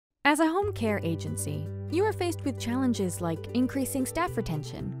As a home care agency, you are faced with challenges like increasing staff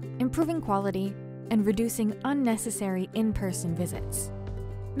retention, improving quality, and reducing unnecessary in-person visits.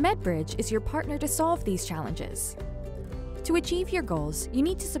 MedBridge is your partner to solve these challenges. To achieve your goals, you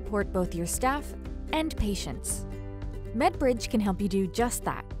need to support both your staff and patients. MedBridge can help you do just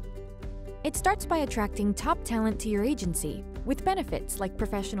that. It starts by attracting top talent to your agency with benefits like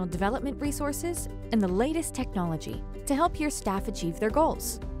professional development resources and the latest technology to help your staff achieve their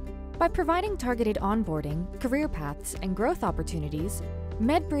goals. By providing targeted onboarding, career paths, and growth opportunities,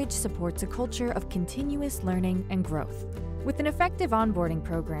 MedBridge supports a culture of continuous learning and growth. With an effective onboarding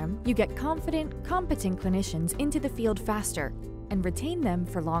program, you get confident, competent clinicians into the field faster and retain them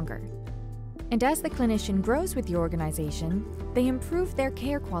for longer. And as the clinician grows with your organization, they improve their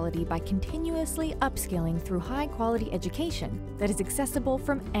care quality by continuously upskilling through high-quality education that is accessible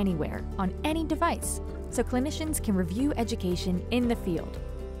from anywhere, on any device, so clinicians can review education in the field.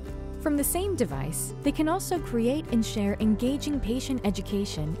 From the same device, they can also create and share engaging patient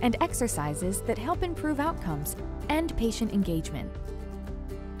education and exercises that help improve outcomes and patient engagement.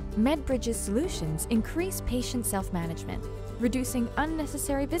 MedBridge's solutions increase patient self-management, reducing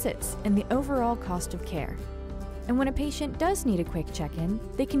unnecessary visits and the overall cost of care. And when a patient does need a quick check-in,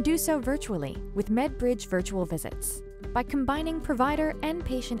 they can do so virtually with MedBridge virtual visits. By combining provider and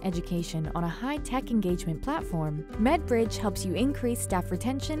patient education on a high-tech engagement platform, MedBridge helps you increase staff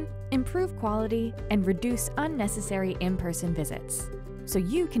retention, improve quality, and reduce unnecessary in-person visits, so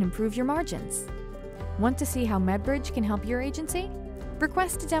you can improve your margins. Want to see how MedBridge can help your agency?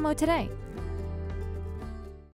 Request a demo today